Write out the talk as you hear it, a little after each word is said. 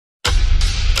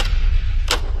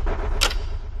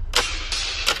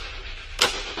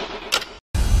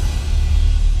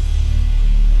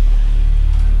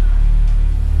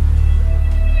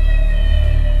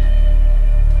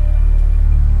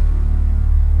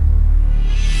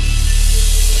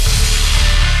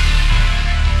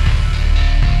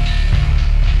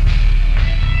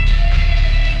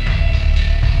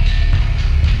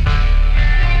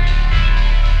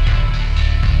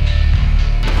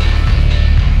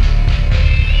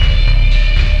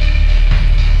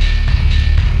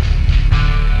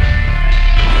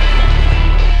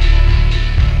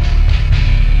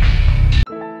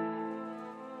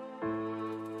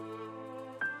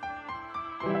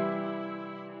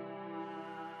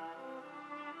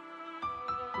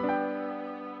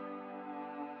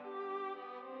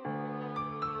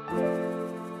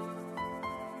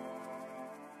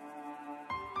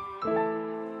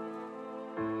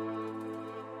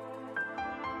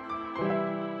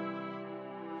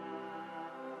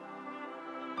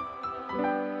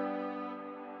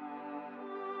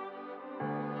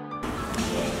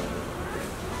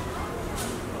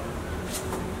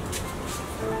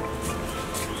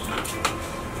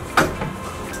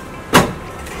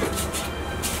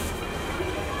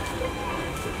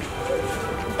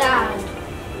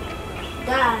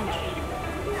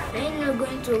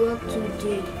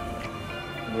today.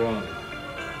 Ron,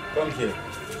 come here.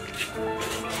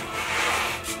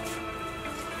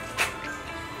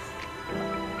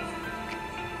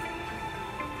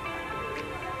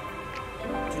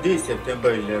 Today is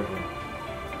September 11th.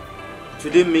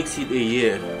 Today makes it a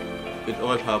year. It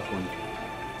all happened.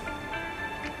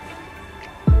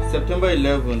 September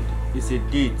 11th is a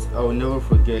date I will never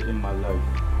forget in my life.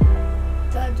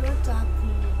 Dad, what happened?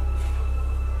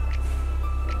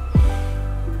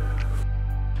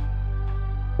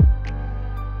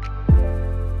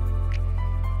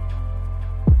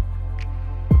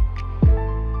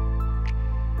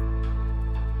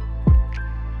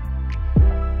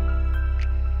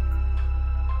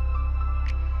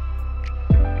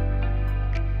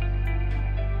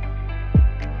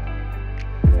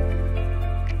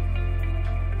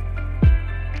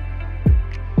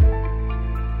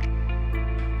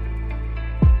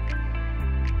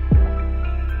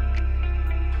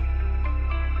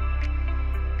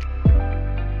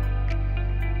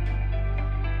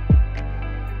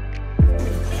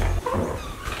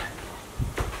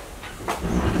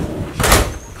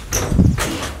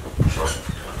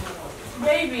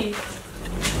 Baby.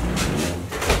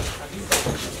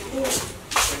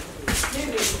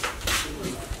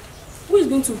 Who is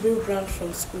going to bring Brand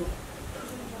from school?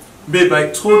 Babe,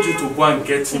 I told you to go and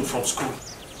get him from school.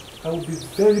 I will be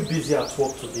very busy at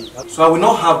work today, so I will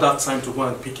not have that time to go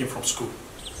and pick him from school.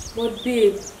 But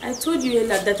babe, I told you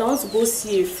earlier that I want to go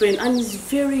see a friend and it's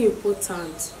very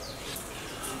important.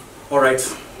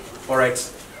 Alright.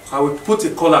 I will put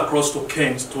a call across to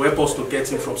Kent to help us to get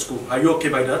him from school. Are you okay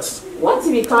by that? What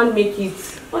if he can't make it?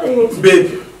 What are you going to do? do?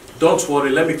 Babe, don't worry,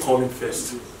 let me call him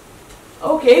first.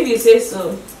 Okay, if you say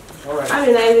so. Alright. I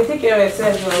mean, I will take care of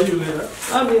yourself. See you later.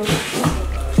 Love you.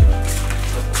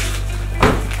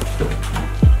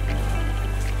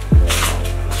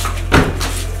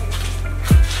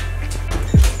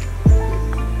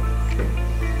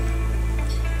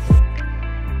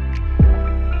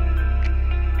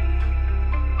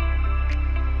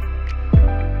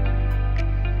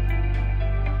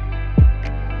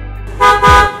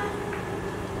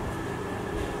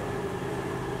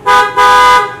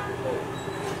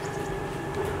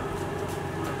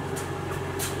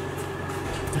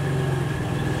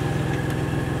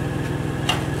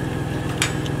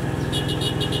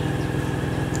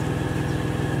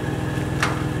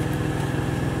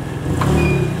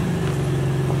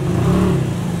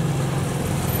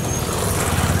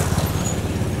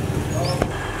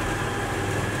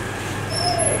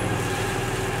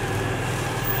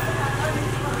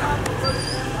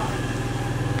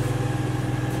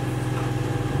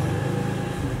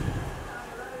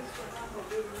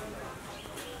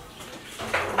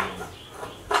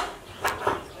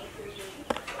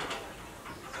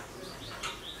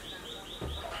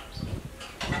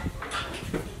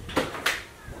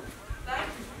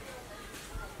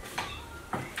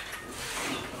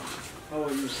 How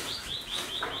are you?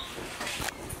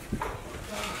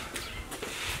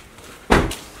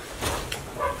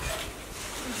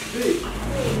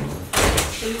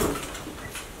 Hey.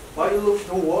 Why you look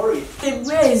so worried? Hey,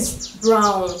 where is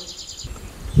Brown?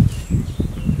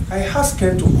 I asked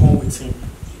Ken to come with him.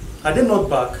 Are they not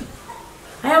back?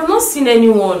 I have not seen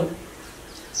anyone.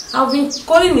 I've been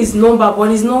calling his number,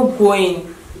 but he's not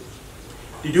going.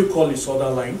 Did you call his other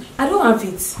line? I don't have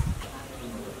it.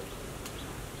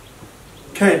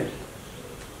 Ken,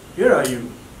 where are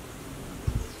you?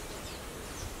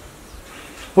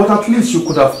 But at least you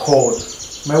could have called.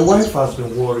 My wife has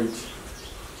been worried.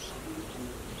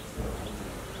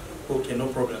 Okay, no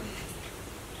problem.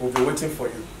 We'll be waiting for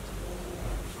you.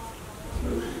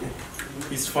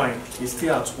 He's fine. He's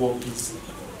still at work. He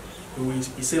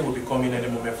said he'll be coming any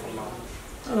moment from now.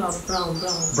 Oh, Brown.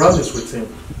 Brown is with him,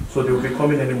 so they will be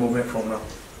coming any moment from now.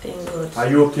 Thank God. Are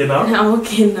you okay now? I'm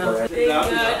okay now. Right. Thank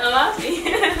God. I'm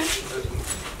happy.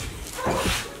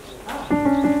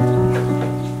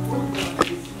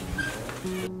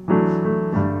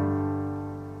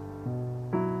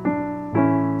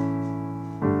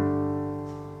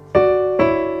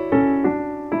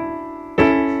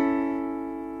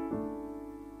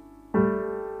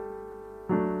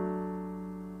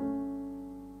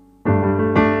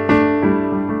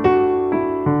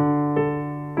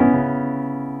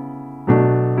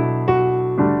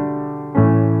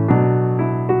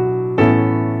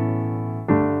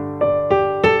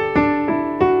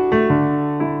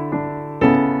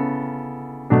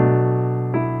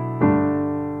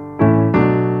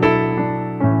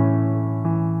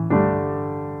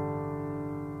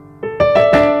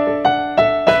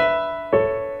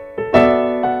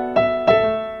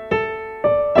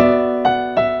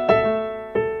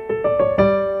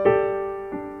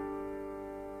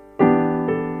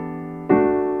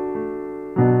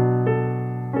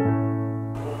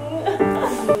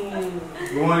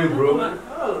 morning, bro.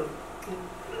 Oh.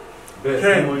 Beth,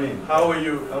 Ken, good morning. how are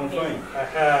you? I'm fine.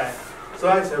 So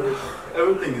how's everything?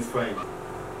 Everything is fine.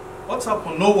 What's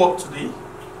happened? No work today?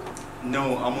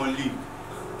 No, I'm on leave.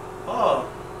 Oh,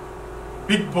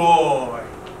 big boy.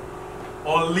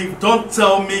 On leave. Don't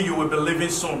tell me you will be leaving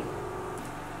soon.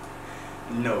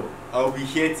 No, I'll be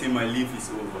here till my leave is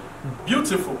over.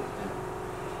 Beautiful.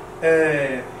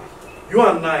 You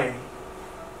and I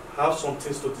have some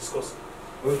things to discuss.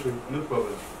 Okay, no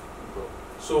problem.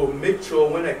 So make sure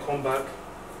when I come back,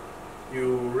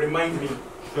 you remind me.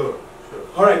 Sure.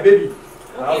 All right, baby.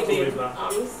 Okay, I have to babe. leave now. I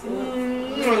miss you.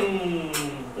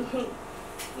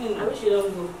 I wish you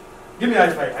don't go. Give me a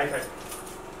high five.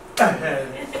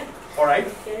 All right.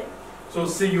 Okay. So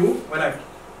see you when I.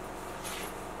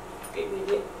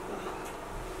 Wait.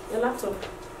 Your laptop.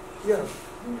 Yeah.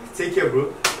 Take care,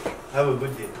 bro. Have a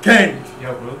good day. Ken.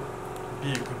 Yeah, bro.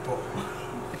 Be a good boy.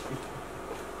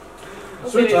 Okay,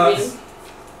 Sweetheart,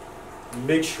 baby.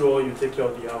 make sure you take care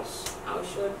of the house. I'll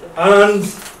show them. And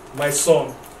my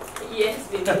son. Yes,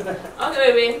 baby.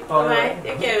 Okay, baby. All Bye. right.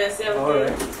 Take care of yourself. All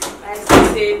okay? right. Bye.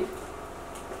 Stay safe.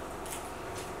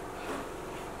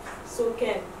 So,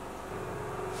 Ken,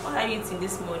 what are you eating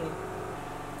this morning?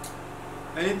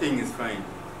 Anything is fine.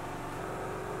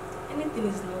 Anything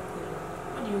is not good.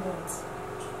 What do you want?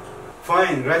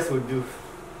 Fine, rice will do.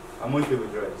 I'm okay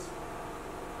with rice.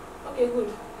 Okay, good.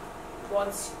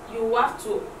 But you have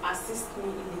to assist me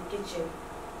in the kitchen.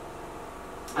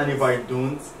 And if I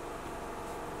don't?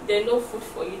 There's no food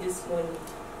for you this morning.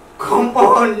 Come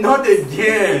on, not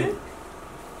again!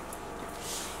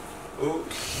 Oh,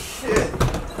 shit.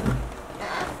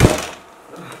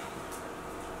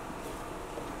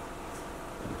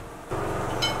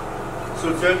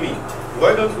 So tell me,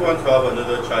 why don't you want to have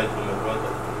another child from your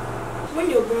brother? When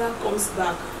your brother comes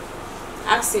back,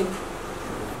 ask him.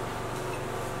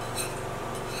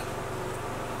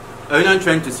 Are you not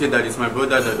trying to say that it's my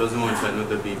brother that doesn't want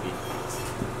another baby?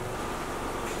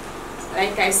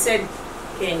 Like I said,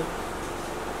 Ken,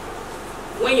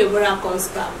 when your brother comes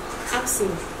back, ask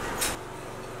him.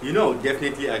 You know,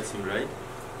 definitely ask him, right?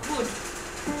 Good.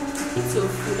 Eat your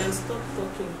food and stop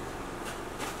talking.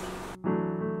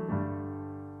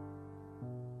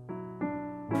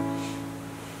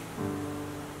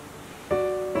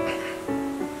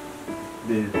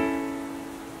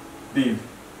 Babe.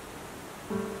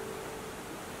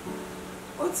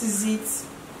 What is it?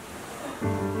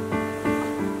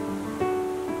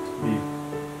 Babe.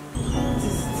 What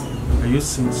is it? Are you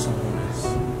seeing someone else?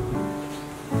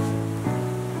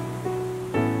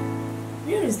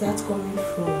 Where is that coming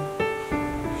from?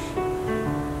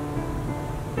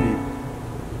 Babe,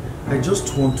 I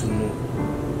just want to know.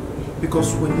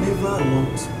 Because whenever I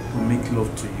want to make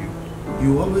love to you,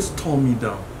 you always turn me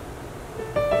down.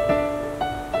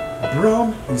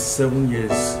 Brown is 7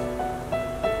 years.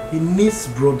 He needs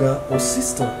brother or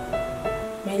sister.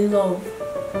 My love,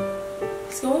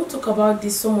 so I won't talk about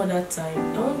this some other time.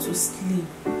 I want to sleep.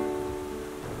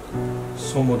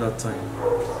 Some other time.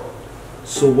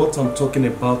 So what I'm talking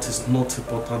about is not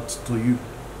important to you.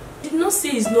 I did not say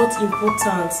it's not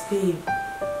important, babe.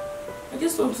 I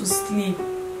just want to sleep.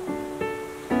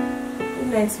 Good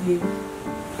night, babe.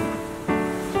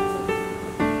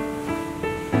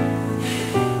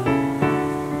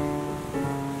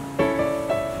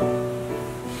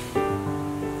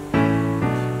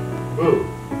 Bro,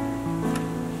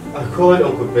 I called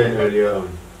Uncle Ben earlier on.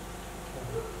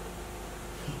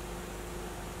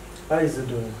 How is he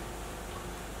doing?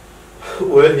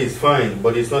 Well, he's fine,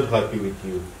 but he's not happy with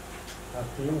you.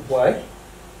 Happy? Why?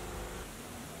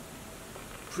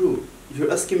 Bro,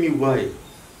 you're asking me why?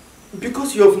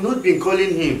 Because you have not been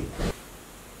calling him.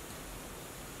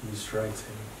 He's right.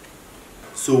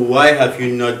 So why have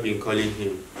you not been calling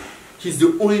him? He's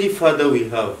the only father we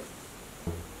have.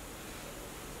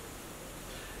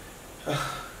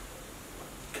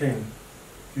 Ken,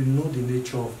 you know the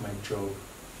nature of my job.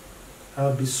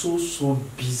 I'll be so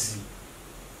busy.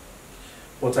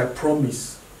 But I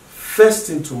promise, first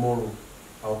thing tomorrow,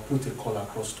 I'll put a call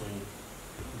across to him.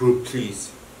 Bro,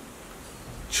 please.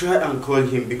 Try and call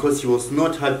him because he was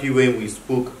not happy when we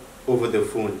spoke over the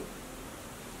phone.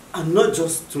 And not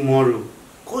just tomorrow.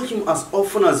 Call him as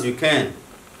often as you can.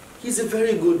 He's a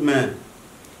very good man.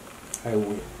 I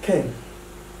will. Ken,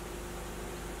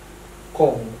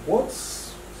 come, what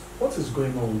is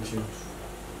going on with you?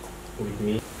 With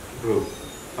me? Bro,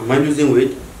 am I losing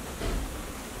weight?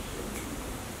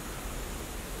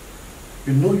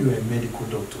 You know you're a medical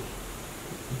doctor.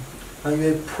 And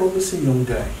you're a promising young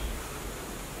guy.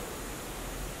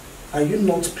 Are you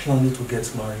not planning to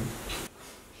get married?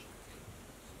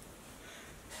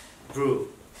 Bro,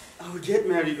 I'll get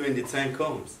married when the time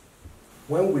comes.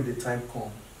 When will the time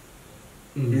come?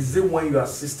 Is it when you are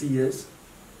 60 years?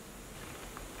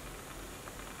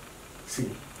 See,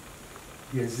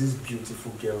 there's this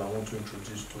beautiful girl I want to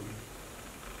introduce to you.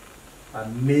 Her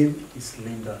name is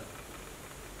Linda.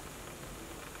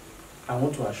 I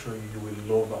want to assure you, you will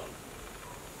love her.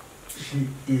 She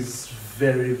is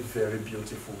very, very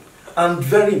beautiful and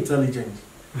very intelligent.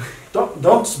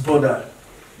 Don't bother.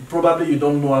 Probably you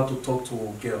don't know how to talk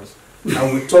to girls. I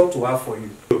will talk to her for you.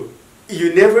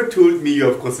 You never told me you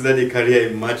have considered a career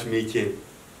in matchmaking.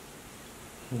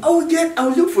 I'll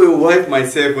look for a wife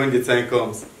myself when the time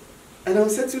comes. And I'll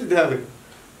settle down.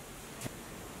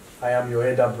 I am your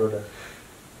elder brother.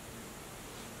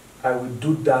 I will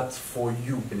do that for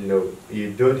you. No,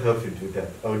 you don't have to do that.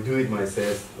 I'll do it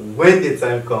myself when the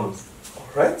time comes.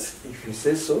 Alright, if you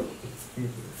say so.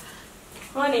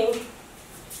 Honey,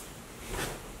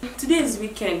 today is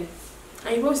weekend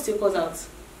and you want to take us out.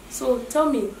 So tell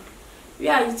me,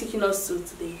 where are you taking us to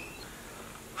today?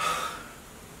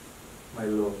 My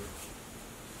love,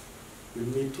 you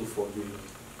need to forgive me.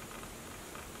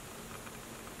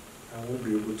 I won't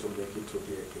be able to make it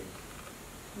today again.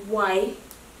 Why?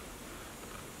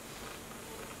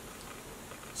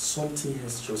 Something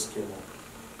has just come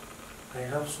up. I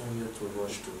have somewhere to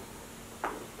rush to.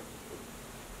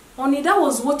 Honey, that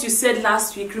was what you said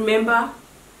last week, remember?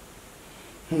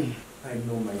 I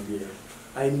know, my dear.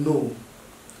 I know.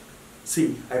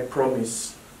 See, I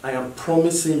promise. I am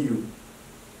promising you.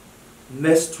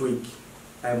 Next week,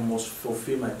 I must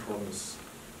fulfill my promise.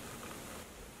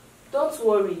 Don't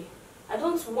worry. I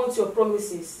don't want your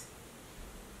promises.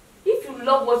 If you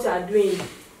love what you are doing,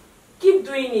 keep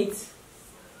doing it.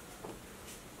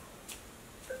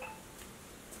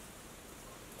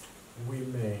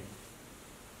 Women,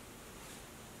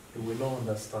 you will not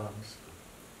understand.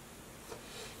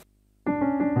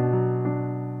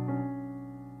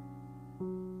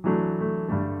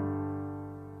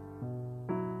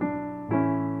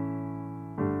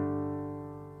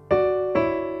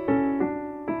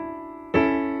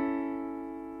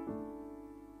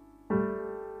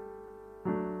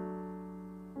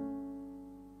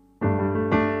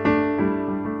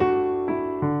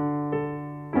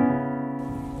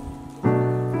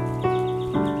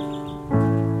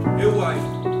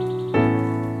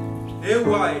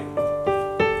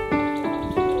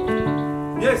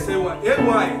 Yes, AY.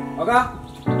 Okay.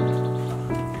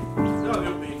 No,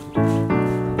 help me.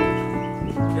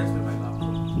 Yes, with my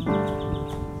laptop.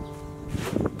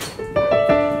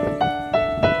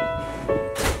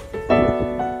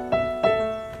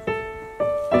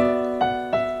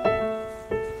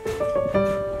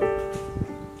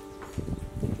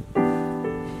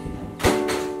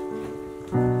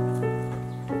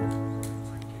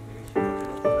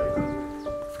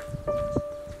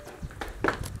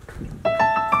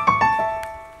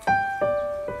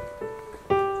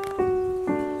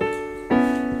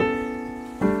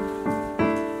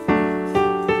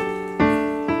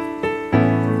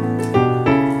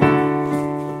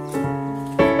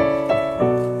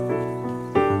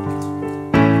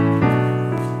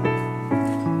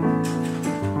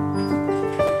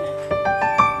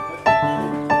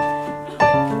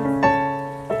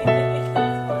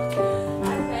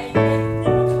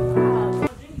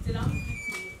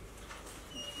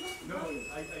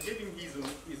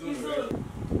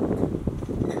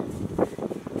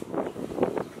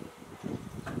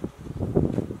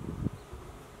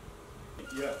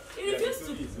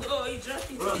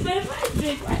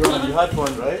 You had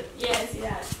one, right? Yes,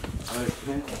 yes.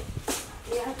 Okay.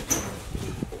 Yeah.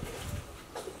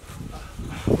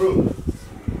 Bro,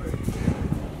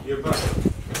 you're back.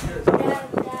 Dad,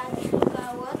 look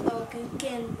at what our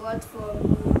Ken bought for me.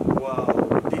 Wow.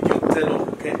 Did you tell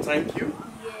Uncle Ken thank you?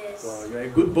 Yes. Wow, you're a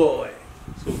good boy.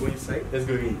 So go inside. Let's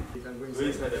go in. You can go Go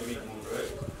inside and make move,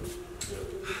 right?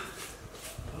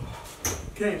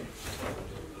 Ken.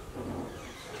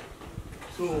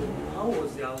 So, how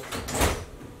was the house?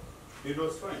 It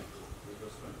was fine. It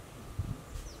was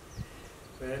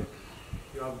fine. Man,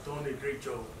 you have done a great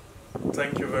job.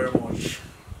 Thank you very much.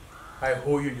 I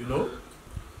owe you, you know.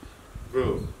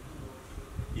 Bro,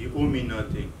 you owe me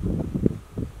nothing.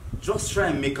 Just try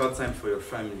and make out time for your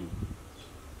family.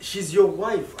 She's your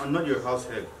wife and not your house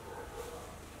help.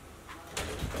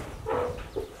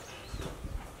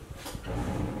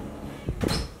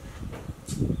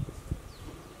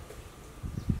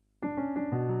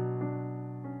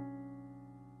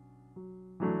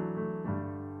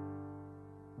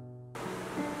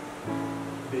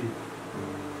 Babe.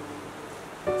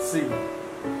 See,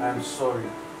 I'm sorry.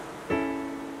 I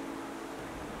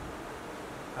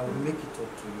will make it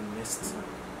up to you next time.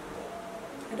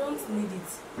 I don't need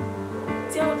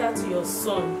it. Tell that to your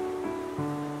son.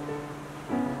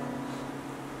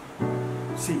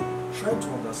 See, try to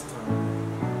understand.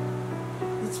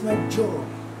 It's my job.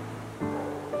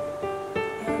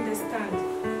 I understand.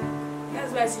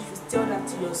 That's why I said you should tell that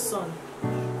to your son.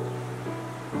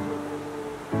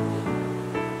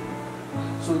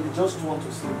 So you just want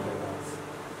to sleep like that?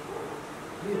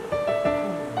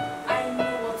 Yeah. I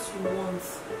know what you want.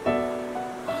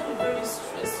 I had a very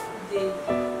stressful day.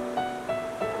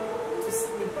 I want to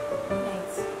sleep. Good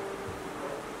night.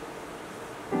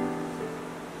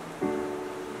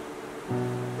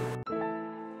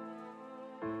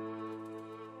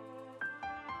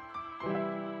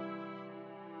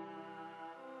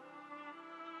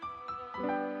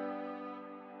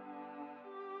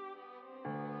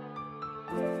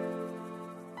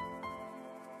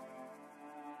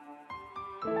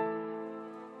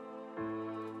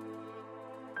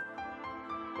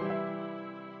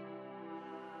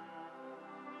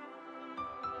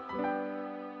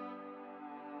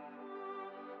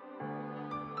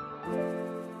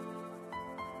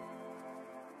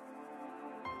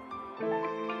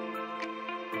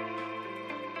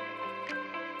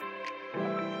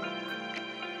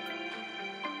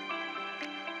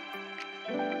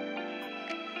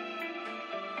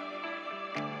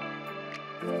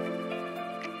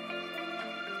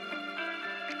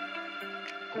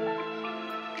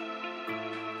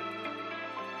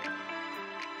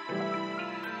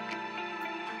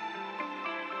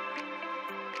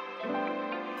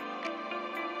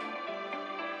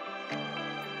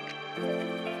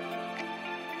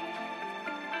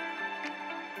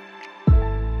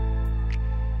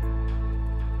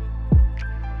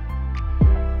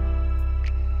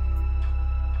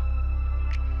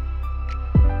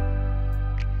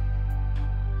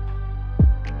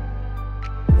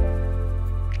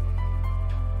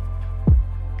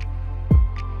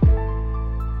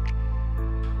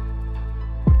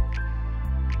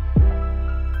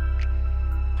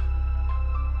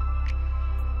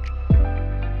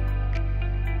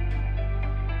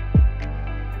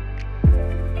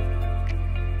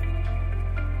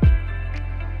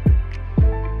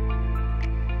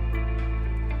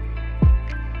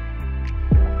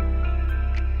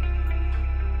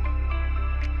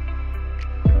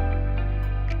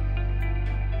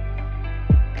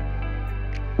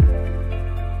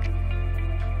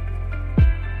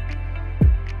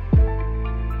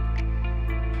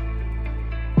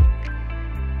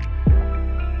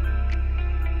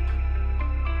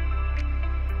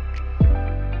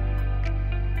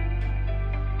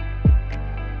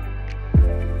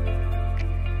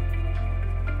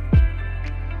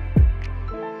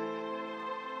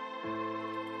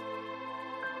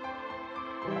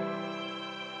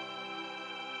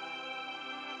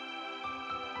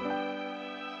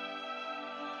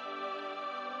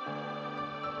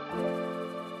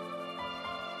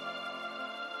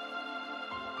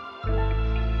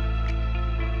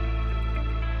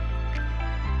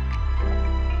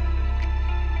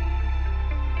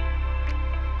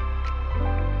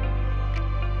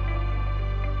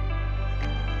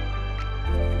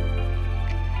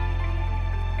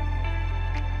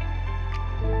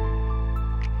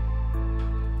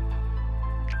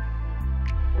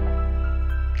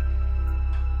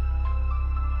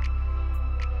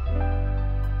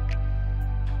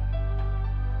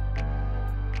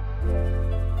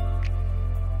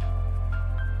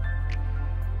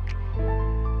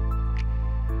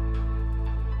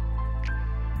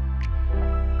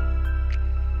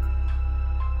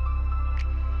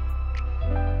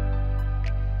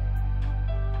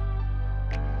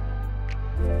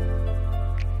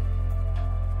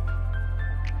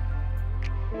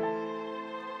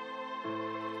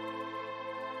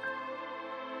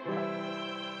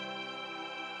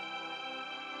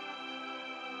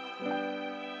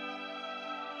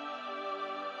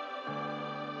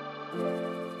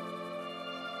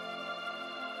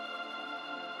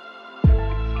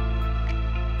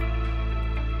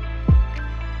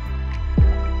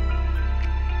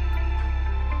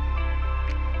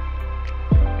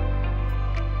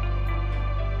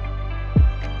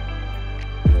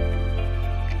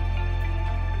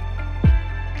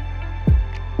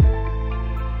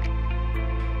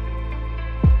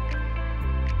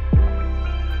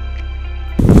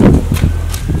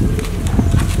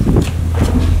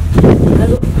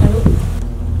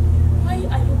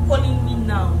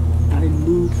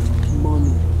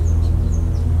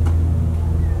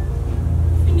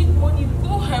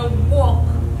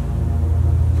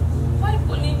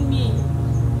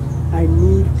 I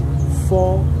need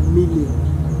 4 million.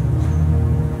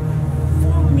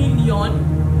 4 million?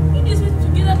 You need to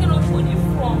together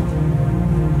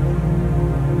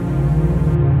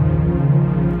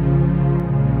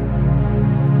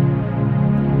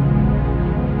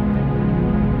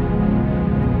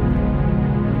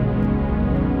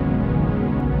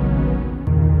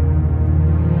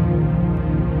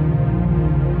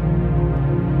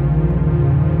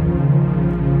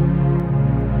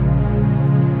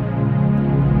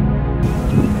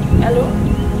Hello?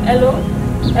 Hello?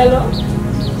 Hello?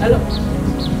 Hello?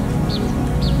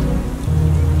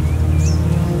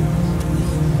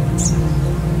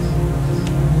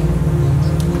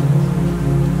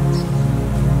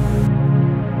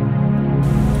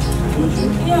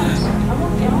 Yeah, I'm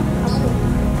okay. I'm okay.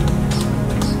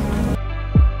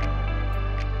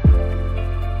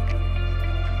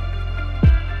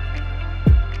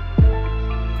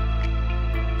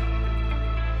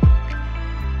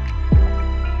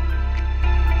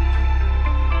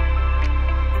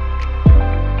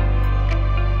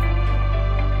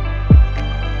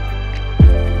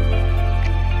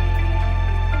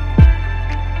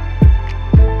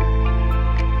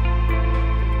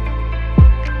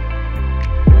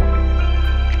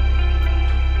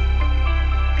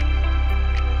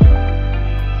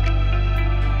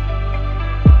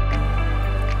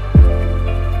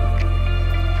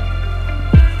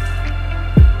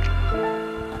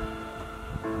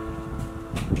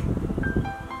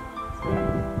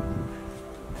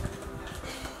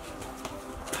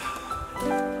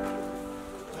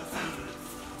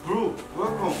 Bro,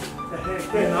 welcome. Hey,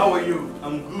 Ken, how are you?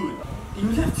 I'm good.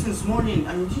 You left since morning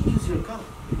and you didn't use your car.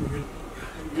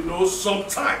 You know,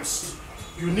 sometimes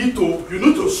you need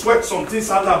to sweat some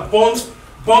things out that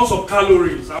burns of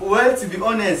calories. Well, to be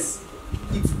honest,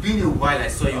 it's been a while I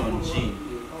saw you on gym.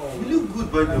 You look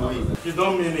good, by the way. You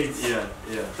don't mean it. Yeah.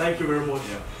 Thank you very much.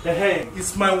 Yeah. Hey,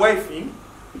 is my wife in?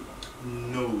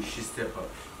 No, she stepped up.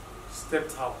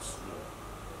 Stepped out.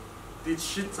 Did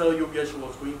she tell you where she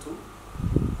was going to?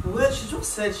 Well, she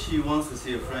just said she wants to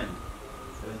see a friend.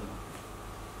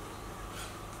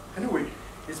 Anyway,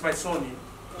 is my son in?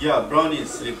 Yeah, Brownie is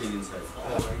sleeping inside.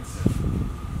 Alright.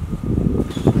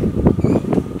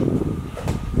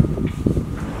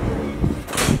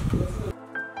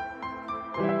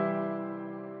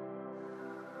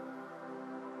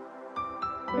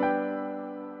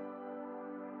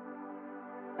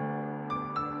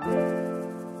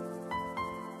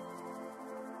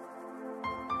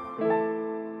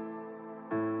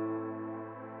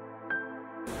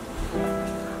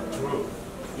 Bro,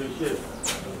 you're here.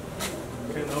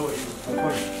 Okay, how are you? I'm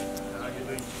fine. How are you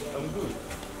doing? I'm good.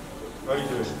 How are you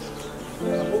doing?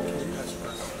 I'm okay.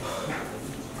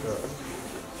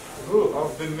 Bro,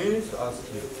 I've been meaning to ask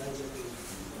you.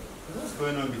 What's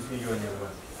going on between you and your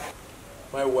wife?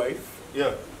 My wife?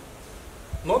 Yeah.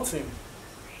 Nothing.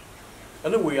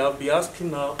 Anyway, I'll be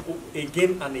asking her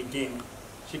again and again.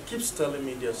 She keeps telling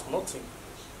me there's nothing.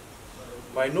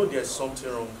 But I know there's something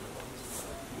wrong.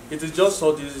 It is just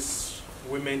all these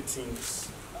women things.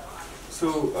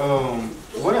 So,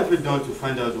 what have you done to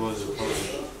find out what's the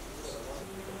problem?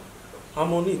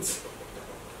 I'm on it.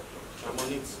 I'm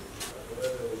on it.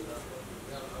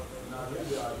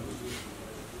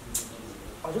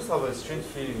 I just have a strange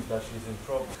feeling that she's in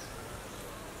trouble.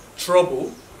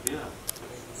 Trouble? Yeah.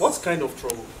 What kind of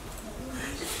trouble?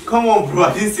 Come on, bro.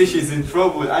 I didn't say she's in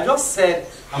trouble. I just said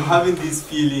I'm having these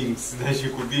feelings that she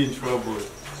could be in trouble.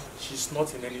 She's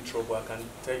not in any trouble, I can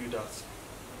tell you that.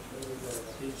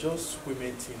 It's just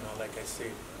women thing now, like I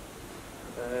said.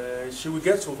 She will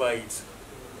get over it.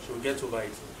 She will get over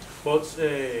it. But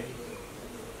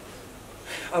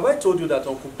have I told you that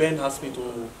Uncle Ben asked me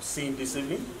to see him this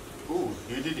evening? Oh,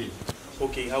 you did it.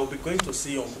 Okay, I will be going to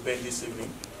see Uncle Ben this evening.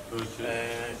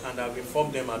 Okay. And I've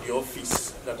informed them at the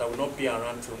office that I will not be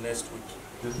around till next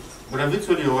week. But have you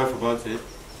told your wife about it?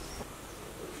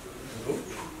 No.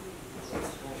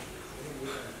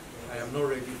 I am not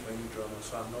ready for any drama,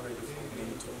 so I'm not ready for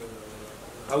any talk.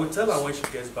 I will tell her when she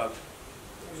gets back.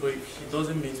 So if she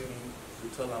doesn't meet me, you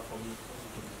tell her for me.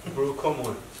 Bro, come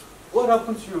on. What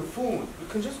happened to your phone? You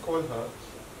can just call her.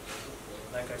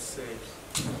 Like I said,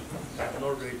 I'm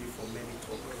not ready for many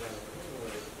talk.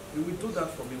 You will do that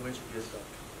for me when she gets back.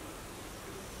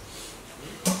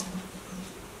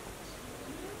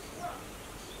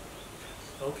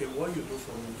 Okay, what you do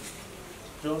for me?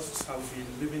 Just, I'll be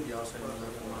leaving the house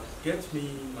anymore. Get me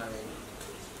my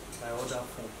other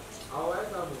phone.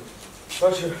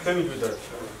 Actually, let me do that.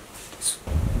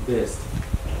 Best.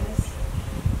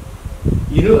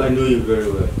 You know I know you very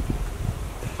well.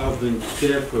 I've been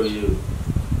there for you.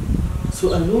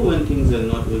 So I know when things are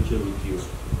not okay with you.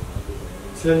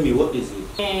 Tell me, what is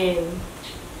it?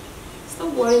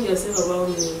 Stop worrying yourself about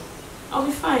me. I'll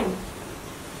be fine.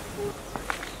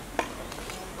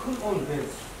 Come on,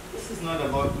 Bess. This is not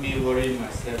about me worrying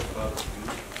myself about you.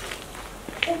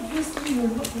 Obviously, you're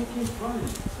not looking fine.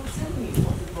 So tell me,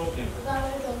 what's the problem?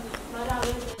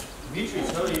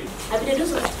 Beatrice, how are you? I did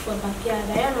also for backyard.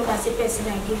 I am not a person I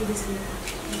give you this letter.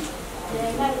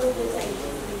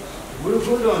 Well,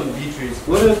 hold on, Beatrice.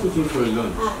 What are you cooking for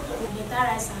lunch?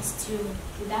 better rice and stew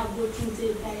without going to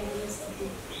the fire yesterday.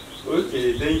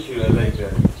 Okay, thank you. I like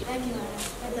that. Thank you,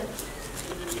 madam.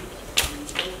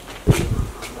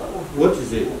 What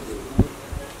is it?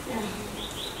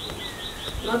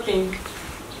 Nothing.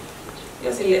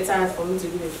 Just a letter for me to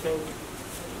give a friend.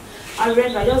 I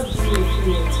read, but just give me a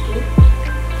few minutes, okay?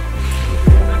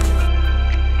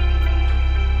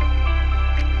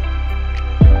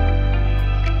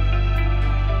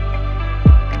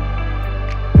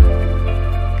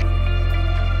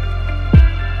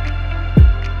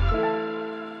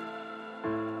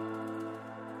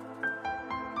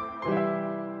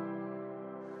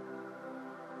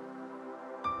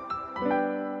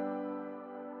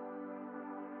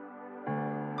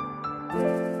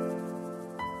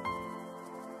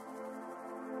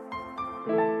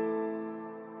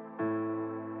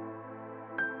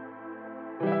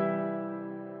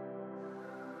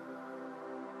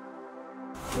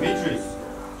 Beatrice.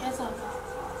 Yes, sir.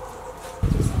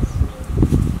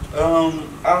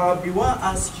 I'll be one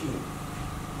ask you.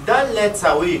 That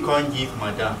letter where you can't give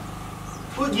madam.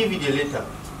 Who give you the letter?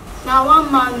 Now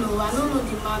one man no, I don't know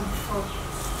the man before.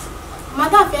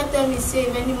 Madam first tell me say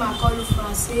if any man call you for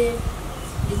and say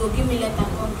you go give me letter,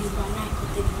 come give and I could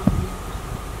take my letter.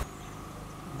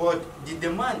 But did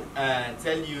the man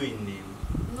tell you in name?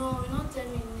 No, he not tell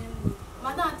me his name.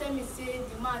 Madam tell me say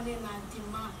the man name na the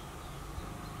man.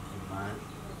 The man?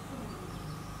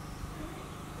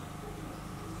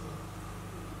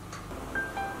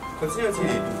 Continue until you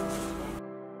do.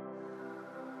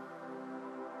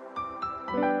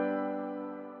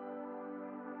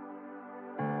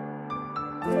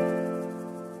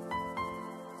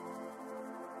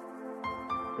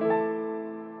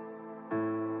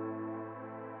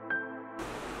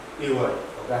 Hey, what?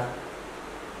 Okay.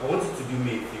 I want you to do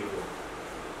me a favor.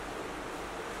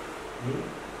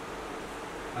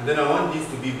 And then I want this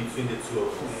to be between the two of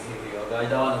us. Okay,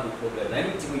 that one no be problem.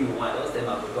 Anything you want, just tell me I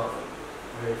go do am for you.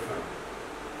 Very fine.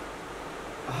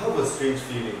 I have a strange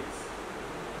feeling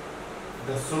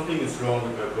that something is wrong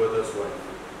with my brother's wife.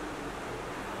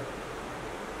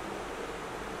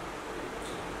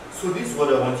 So this is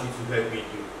what I want you to help me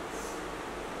do.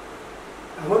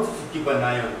 I want you to keep an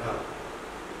eye on her.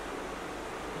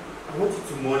 I want you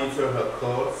to monitor her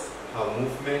calls, her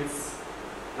movements,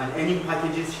 and any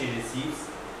packages she receives.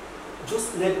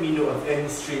 Just let me know of any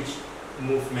strange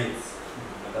movements.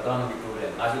 That one no be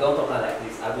problem. As you don't talk like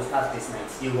this, I go start this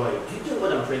night. EY, do you get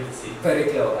what I'm trying to say? Very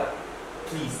clear, okay?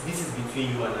 Please, this is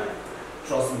between you and I.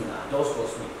 Trust me now. Just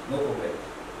trust me. No problem.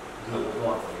 I Good. go do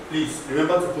am for you. Please,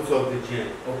 remember to put up the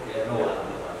gym Okay, no wahala,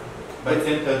 no wahala. by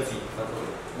 10:30.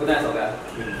 Good night, okay?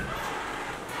 Good night.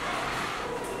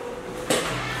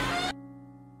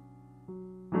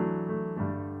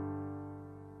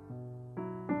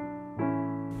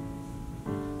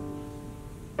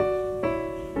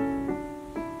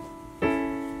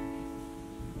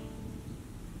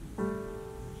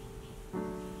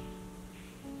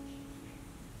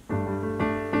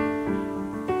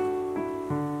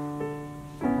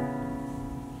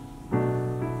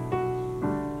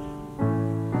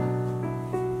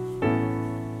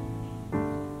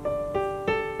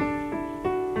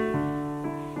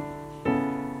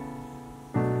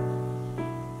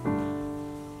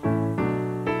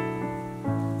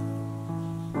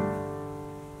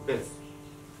 Yes.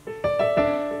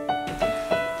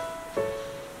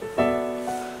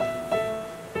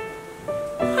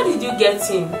 How did you get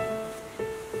in?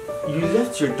 You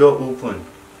left your door open.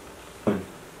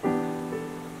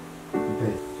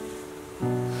 Beth,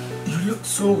 you look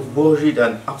so worried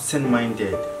and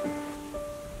absent-minded.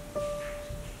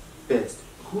 Beth,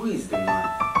 who is the man?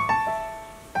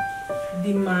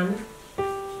 The man?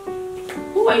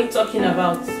 Who are you talking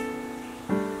about?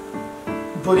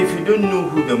 But if you don't know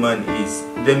who the man is,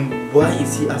 then why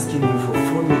is he asking you for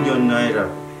 4 million naira?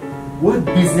 What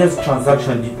business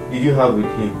transaction did you have with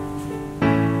him?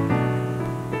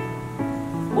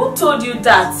 Who told you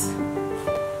that?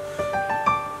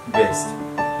 Best.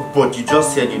 But you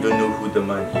just said you don't know who the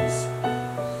man is.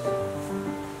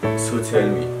 So tell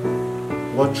me,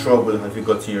 what trouble have you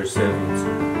gotten yourself into?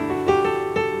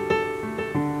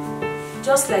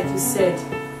 Just like you said,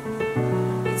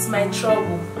 it's my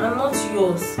trouble and not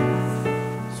yours.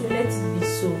 So let it be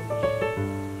so.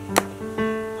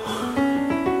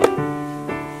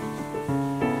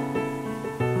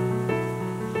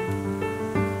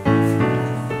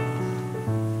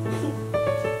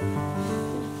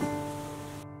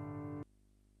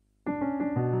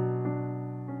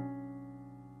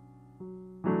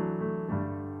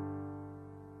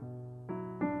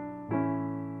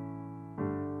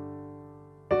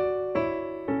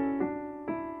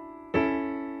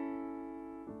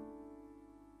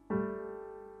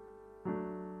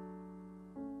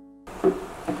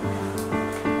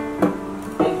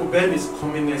 Uncle Ben is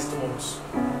coming next month.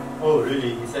 Oh,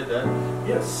 really? He said that?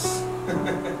 Yes.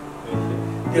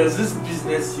 There's this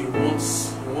business he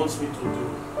wants me to do.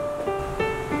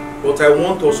 But I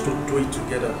want us to do it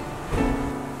together.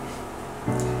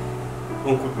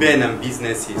 Uncle Ben and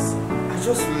businesses. I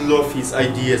just love his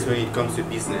ideas when it comes to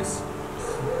business.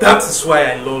 That is why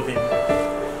I love him.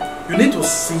 You need to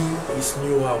see his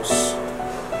new house.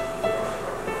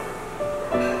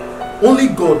 Only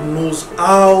God knows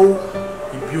how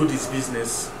he built his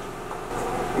business.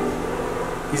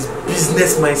 His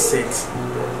business mindset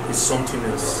is something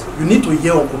else. You need to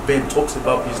hear Uncle Ben talks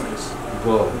about business.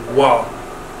 Wow.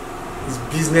 His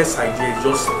business idea is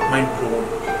just mind-blowing.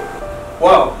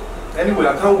 Wow. Anyway,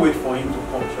 I can't wait for him to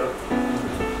come, sir.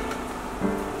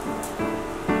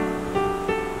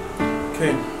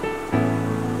 Okay.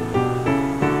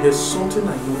 There's something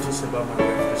I noticed about my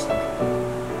wife recently.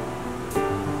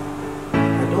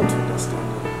 I don't understand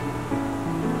her.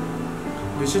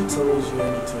 Did she tell you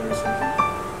anything recently?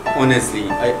 Honestly,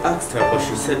 I asked her, but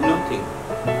she said nothing.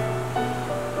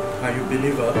 And you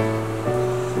believe her?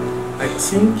 I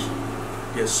think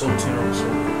there's something wrong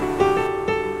somewhere.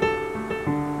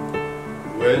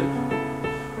 Well,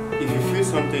 if you feel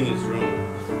something is wrong,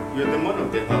 you're the man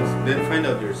of the house, then find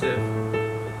out yourself.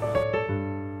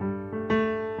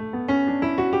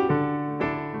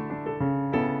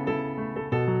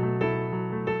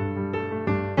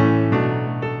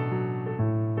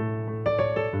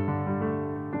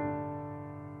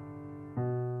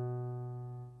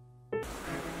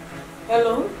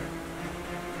 Hello?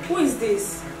 Who is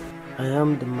this? I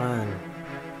am the man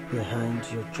behind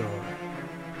your job.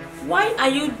 Why are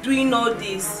you doing all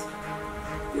this?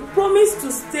 You promised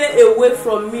to stay away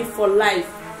from me for life.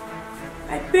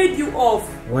 I paid you off.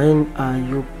 When are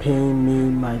you paying me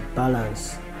my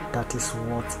balance? That is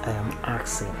what I am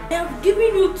asking. I have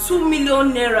given you 2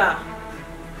 million naira.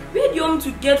 Where do you want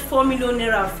to get 4 million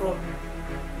naira from?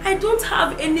 I don't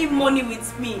have any money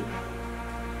with me.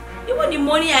 Even the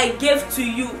money I gave to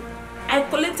you, I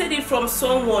collected it from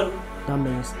someone. That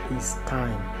means it's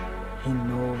time he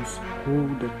knows who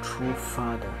the true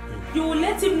father is. You will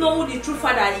let him know who the true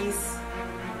father is.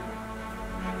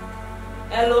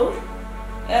 Hello?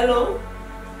 Hello?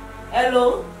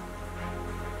 Hello?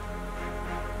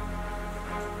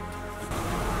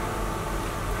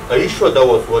 Are you sure that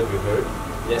was what you heard?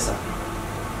 Yes, sir.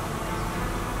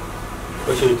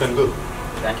 Okay, you can go.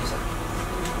 Thank you, sir.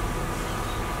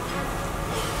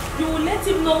 You will let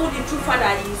him know who the true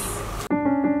father is.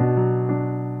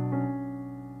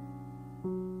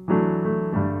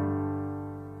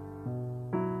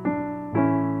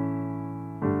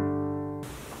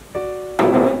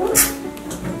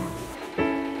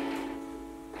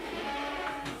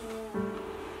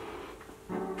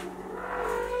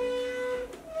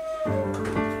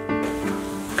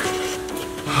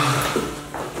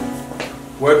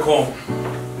 Welcome.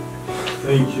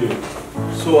 Thank you.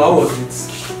 So how was it?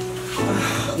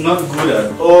 Not good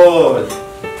at all.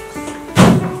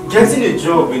 Getting a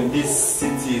job in this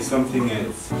city is something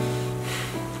else.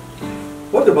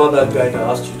 What about that guy that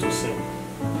asked you to sing?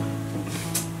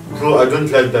 Bro, I don't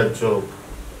like that job.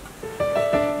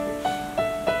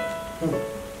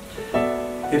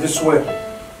 It is well.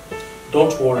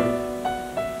 Don't worry.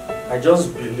 I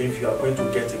just believe you are going to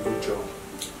get a good job.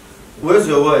 Where's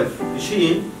your wife? Is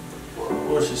she in?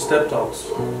 Oh, she stepped out.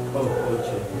 Oh,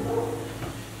 okay.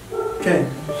 Okay.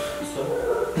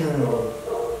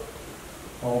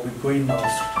 I'll be going out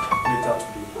later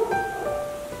today.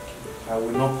 I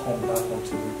will not come back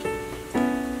until weekend.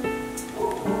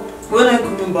 When are you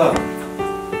coming back?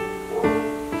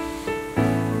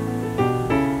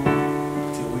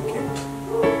 Till weekend.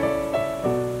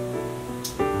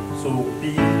 So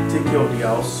take care of the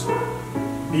house.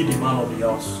 Be the man of the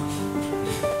house.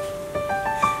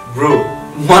 Bro,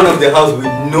 man of the house with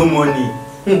no money.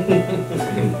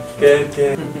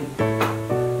 Okay.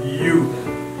 You.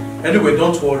 Anyway,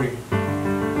 don't worry.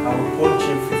 I will punch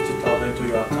in 50,000 to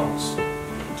your accounts.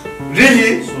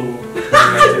 Really? So,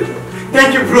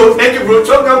 Thank you, bro. Thank you, bro.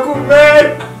 Chokaku,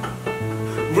 man.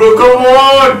 Bro, come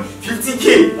on.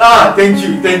 50K. Ah, thank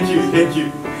you. Thank you. Thank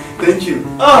you. Thank you.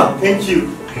 Ah, thank you.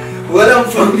 Well, I'm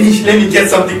famished. Let me get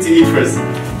something to eat first.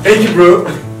 Thank you, bro.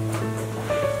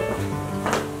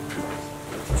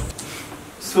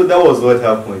 So that was what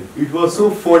happened. It was so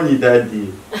funny that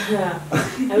day.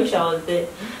 I wish I was there.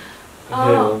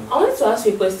 Yeah. I wanted to ask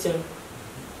you a question.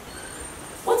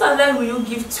 What advice will you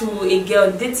give to a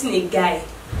girl dating a guy,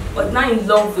 but now in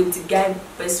love with the guy's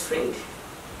best friend?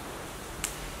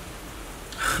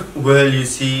 Well, you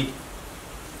see,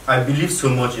 I believe so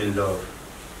much in love.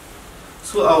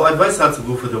 So I'll advise her to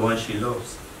go for the one she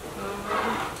loves.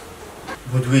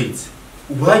 But wait,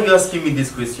 why are you asking me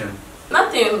this question?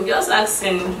 Nothing, just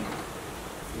asking.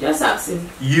 Just asking.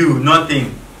 You,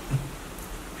 nothing.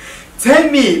 Tell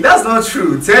me, that's not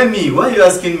true. Tell me, why are you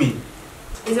asking me?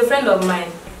 He's a friend of mine.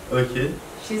 Okay.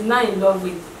 She's now in love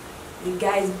with the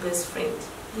guy's best friend,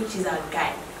 which is our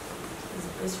guy. His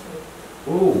best friend.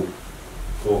 Oh.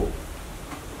 Oh.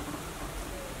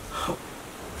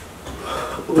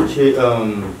 Okay,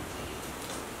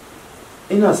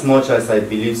 in as much as I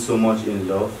believe so much in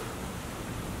love,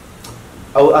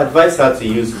 I would advise her to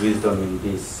use wisdom in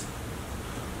this.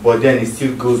 But then it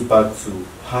still goes back to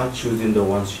her choosing the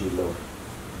ones she loves.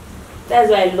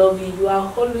 That's why I love you. You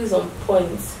are always on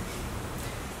point.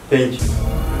 Thank you.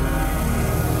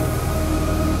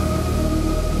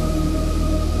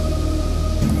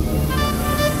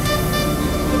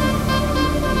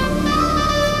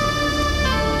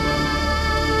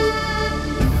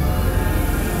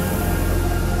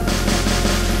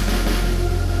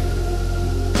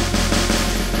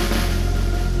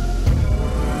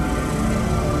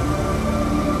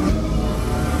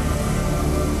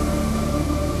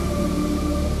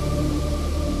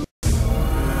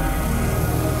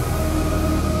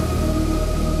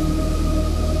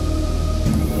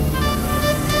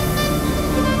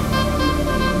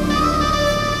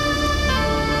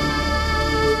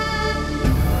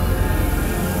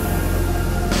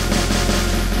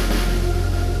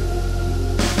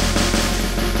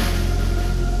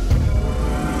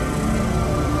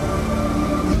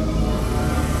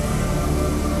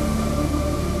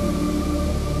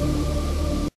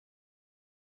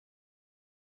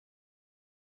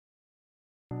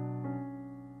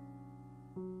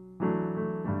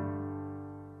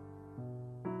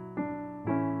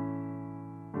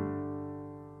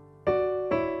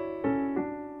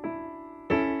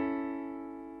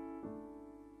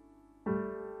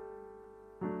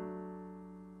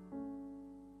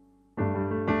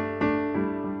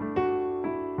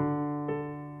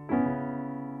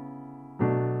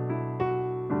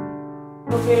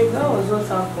 Okay, that was what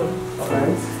happened.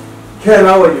 Alright. Ken,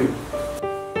 how are you?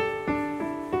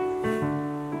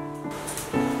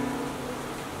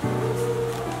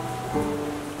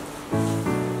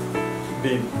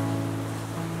 Babe,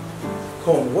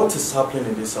 come, what is happening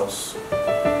in this house?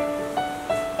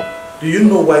 Do you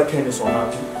know why Ken is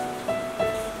unhappy?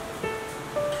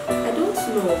 I don't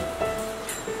know.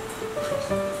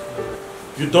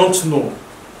 You don't know?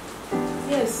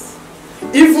 Yes.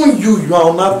 Even you are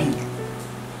unhappy.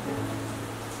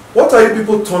 What are you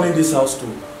people turning this house to?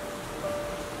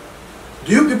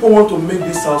 Do you people want to make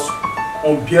this house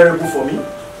unbearable for me?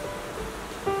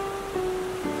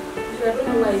 I don't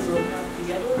know why he's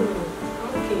unhappy. I don't know.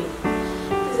 I'm okay.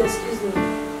 Please excuse me.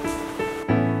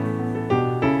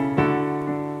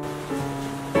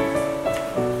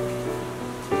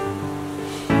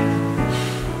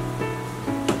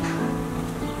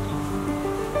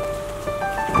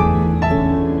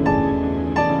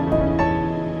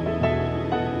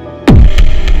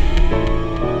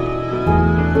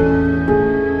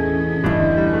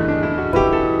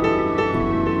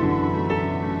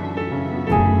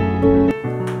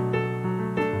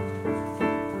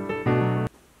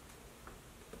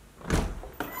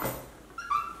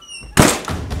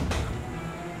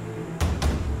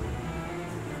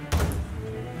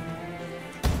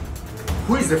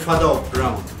 Who is the father of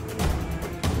Brown?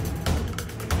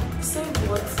 Say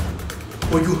what?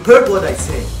 Oh, you heard what I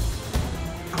said.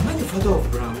 Am I the father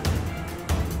of Brown?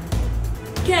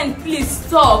 Ken, please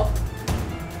stop.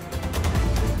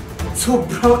 So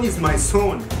Brown is my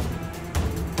son.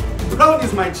 Brown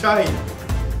is my child.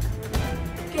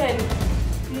 Ken,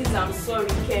 please, I'm sorry,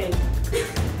 Ken.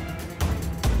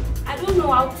 I don't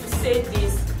know how to say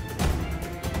this.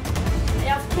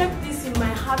 I have kept this in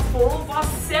my heart for over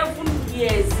 7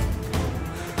 years.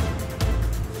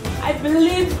 I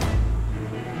believe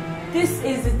this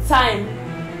is the time.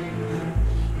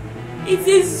 It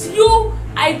is you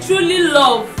I truly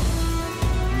love.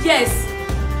 Yes,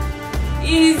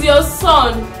 he is your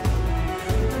son.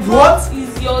 What?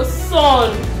 Is your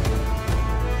son.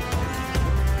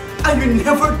 And you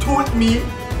never told me?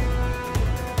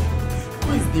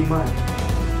 Who is the man?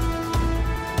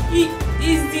 He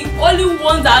is the only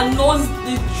one that knows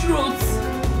the truth.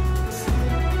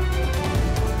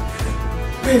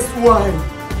 Best, why?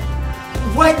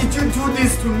 Why did you do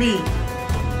this to me?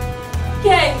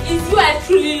 Ken, it's you I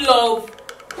truly love.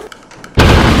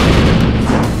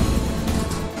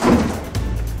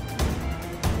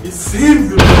 It's him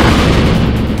you love.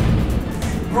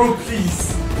 Bro,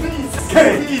 please. Please.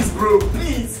 Ken. Please, bro.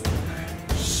 Please.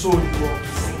 So you are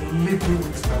saying sleeping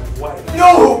with my wife.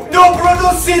 No, bro,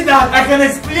 don't say that. I can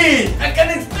explain.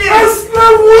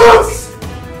 Explain what?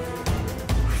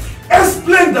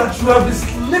 Explain that you have been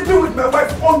sleeping with my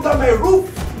wife under my roof.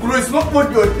 Bro, it's not what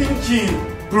you're thinking.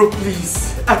 Bro,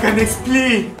 please, I can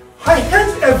explain. I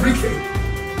heard everything.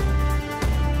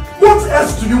 What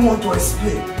else do you want to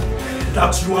explain?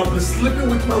 That you have been sleeping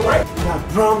with my wife? That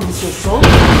Brown is your son?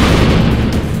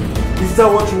 Is that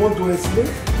what you want to explain?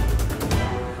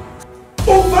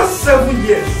 Over 7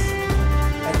 years,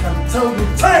 I can tell you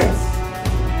times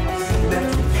I've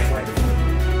slept with my wife.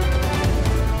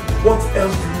 What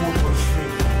else do you want to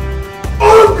explain?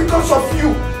 All because of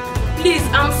you! Please,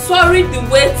 I'm sorry the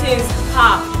way things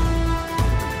are.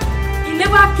 He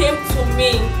never came to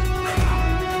me.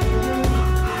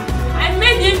 I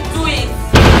made him do it.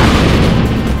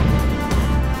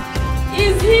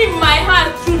 Is he my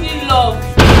heart truly love?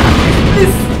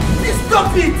 Please, stop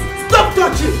it. Stop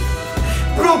touching.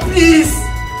 Bro, please.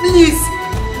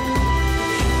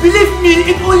 Believe me,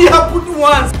 it only happened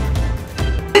once.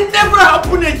 It never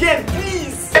happened again,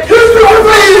 please. Please!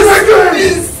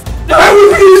 I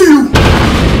will kill you!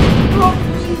 Bro,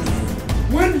 please.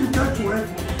 When you get to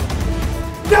heaven,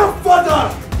 their father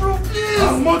Bro, please.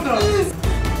 and mother, Please.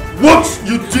 what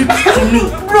you did to me.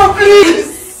 Bro, please.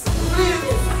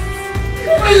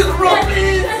 Please, bro,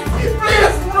 please.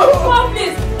 Please, bro. Oh,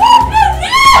 please.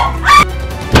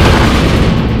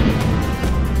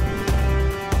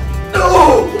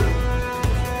 No!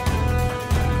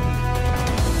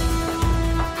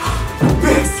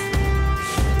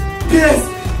 Yes.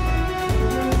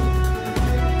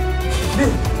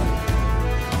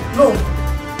 No!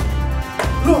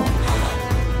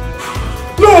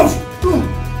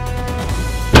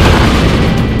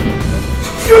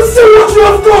 You see what you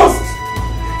have caused!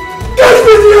 Get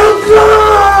me the uncle!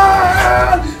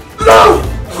 No!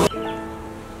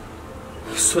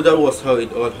 So that was how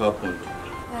it all happened.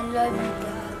 I love you,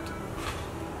 Dad.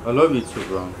 I love you too,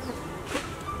 Brown.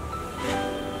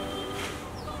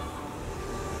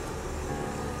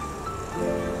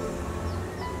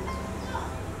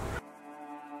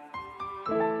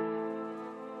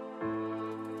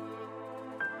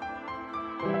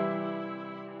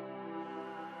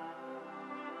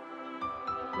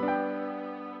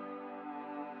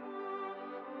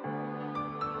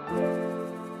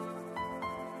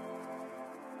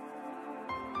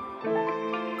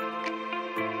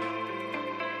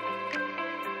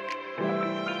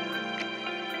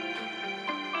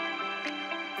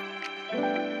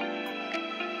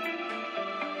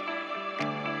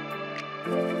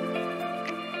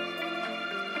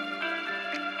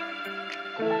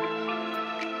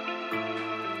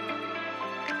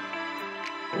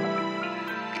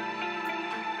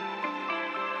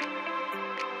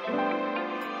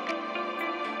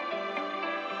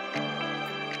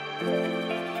 Thank you.